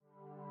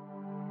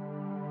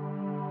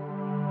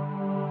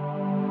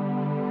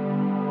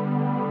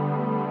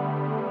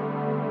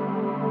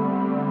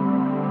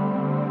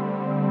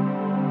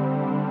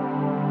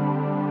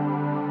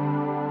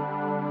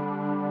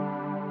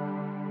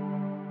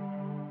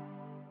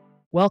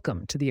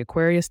Welcome to the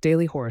Aquarius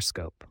Daily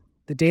Horoscope,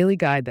 the daily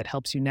guide that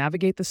helps you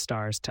navigate the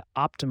stars to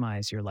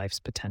optimize your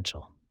life's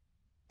potential.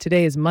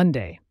 Today is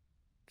Monday,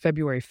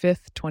 February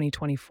 5th,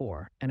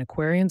 2024, and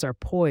Aquarians are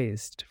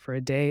poised for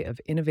a day of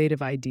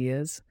innovative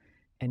ideas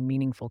and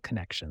meaningful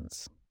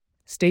connections.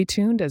 Stay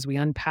tuned as we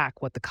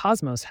unpack what the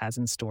cosmos has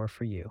in store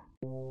for you.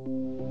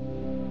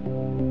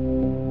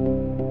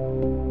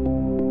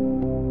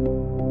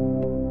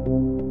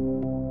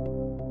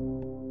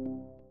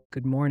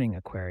 Good morning,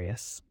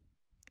 Aquarius.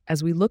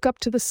 As we look up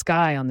to the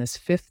sky on this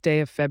fifth day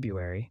of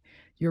February,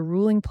 your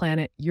ruling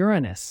planet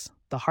Uranus,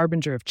 the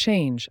harbinger of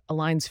change,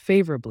 aligns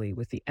favorably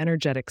with the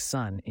energetic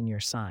sun in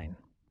your sign.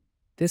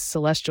 This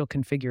celestial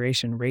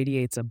configuration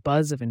radiates a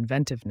buzz of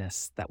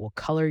inventiveness that will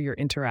color your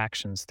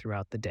interactions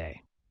throughout the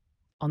day.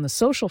 On the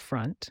social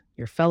front,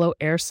 your fellow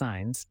air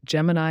signs,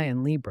 Gemini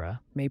and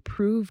Libra, may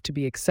prove to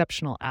be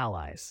exceptional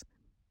allies.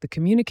 The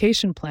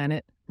communication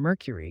planet,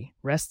 Mercury,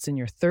 rests in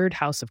your third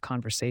house of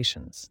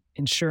conversations,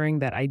 ensuring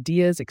that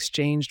ideas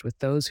exchanged with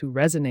those who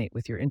resonate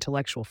with your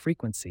intellectual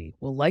frequency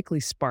will likely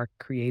spark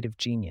creative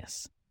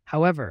genius.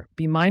 However,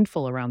 be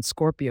mindful around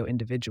Scorpio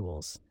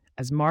individuals,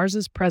 as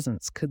Mars's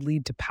presence could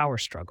lead to power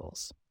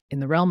struggles. In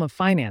the realm of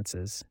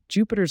finances,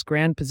 Jupiter's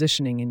grand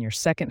positioning in your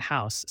second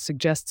house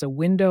suggests a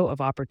window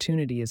of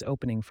opportunity is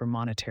opening for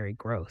monetary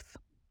growth.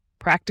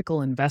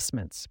 Practical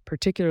investments,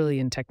 particularly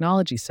in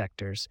technology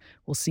sectors,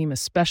 will seem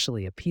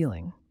especially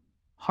appealing.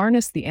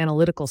 Harness the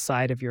analytical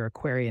side of your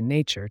Aquarian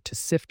nature to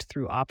sift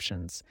through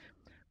options,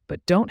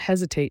 but don't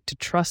hesitate to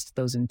trust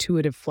those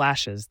intuitive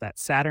flashes that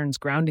Saturn's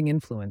grounding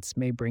influence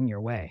may bring your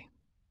way.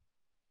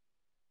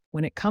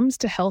 When it comes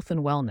to health and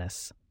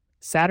wellness,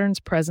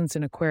 Saturn's presence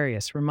in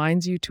Aquarius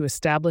reminds you to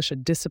establish a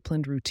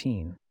disciplined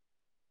routine.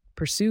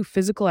 Pursue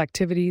physical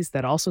activities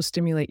that also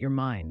stimulate your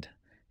mind.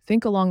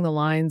 Think along the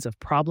lines of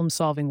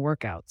problem-solving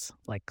workouts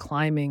like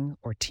climbing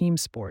or team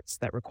sports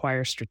that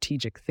require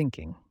strategic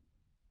thinking.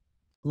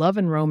 Love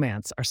and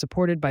romance are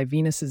supported by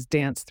Venus's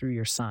dance through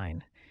your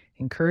sign,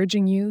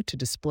 encouraging you to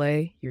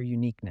display your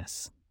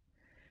uniqueness.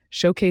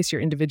 Showcase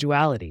your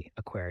individuality,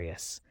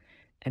 Aquarius,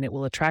 and it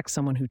will attract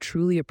someone who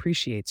truly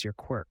appreciates your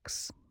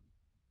quirks.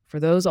 For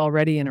those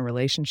already in a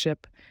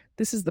relationship,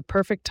 this is the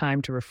perfect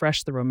time to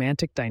refresh the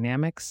romantic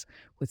dynamics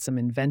with some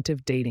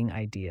inventive dating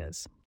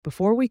ideas.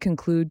 Before we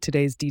conclude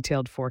today's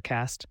detailed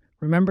forecast,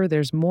 remember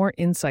there's more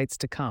insights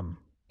to come,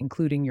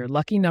 including your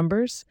lucky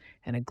numbers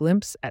and a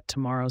glimpse at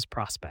tomorrow's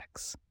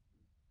prospects.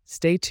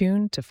 Stay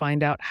tuned to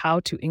find out how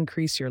to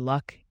increase your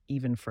luck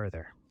even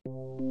further.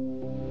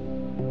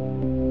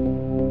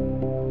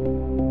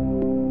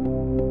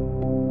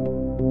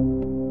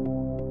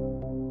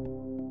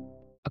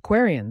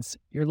 Aquarians,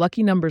 your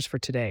lucky numbers for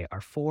today are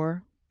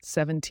 4,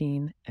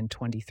 17, and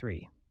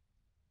 23.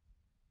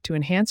 To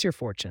enhance your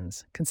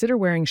fortunes, consider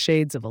wearing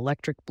shades of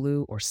electric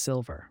blue or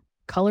silver,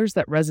 colors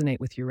that resonate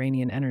with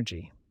Uranian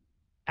energy.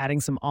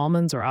 Adding some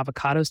almonds or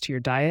avocados to your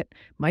diet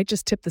might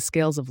just tip the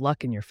scales of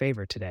luck in your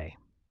favor today.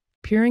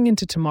 Peering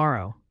into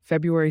tomorrow,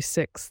 February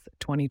 6th,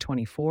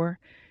 2024,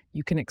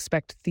 you can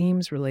expect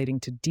themes relating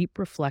to deep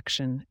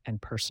reflection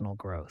and personal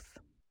growth.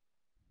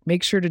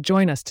 Make sure to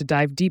join us to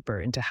dive deeper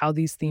into how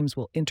these themes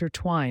will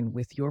intertwine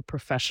with your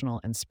professional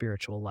and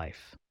spiritual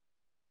life.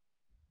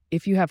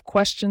 If you have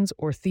questions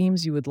or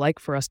themes you would like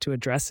for us to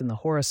address in the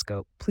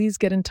horoscope, please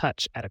get in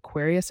touch at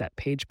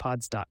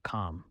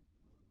aquarius@pagepods.com.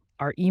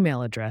 Our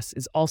email address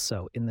is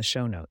also in the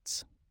show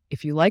notes.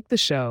 If you like the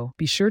show,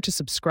 be sure to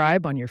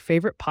subscribe on your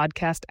favorite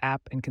podcast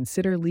app and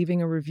consider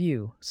leaving a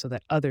review so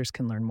that others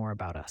can learn more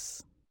about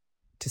us.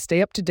 To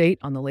stay up to date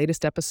on the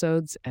latest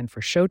episodes and for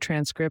show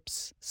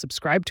transcripts,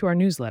 subscribe to our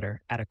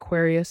newsletter at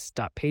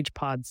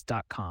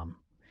aquarius.pagepods.com.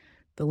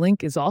 The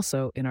link is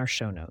also in our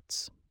show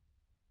notes.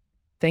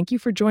 Thank you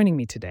for joining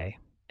me today,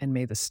 and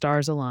may the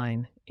stars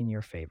align in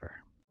your favor.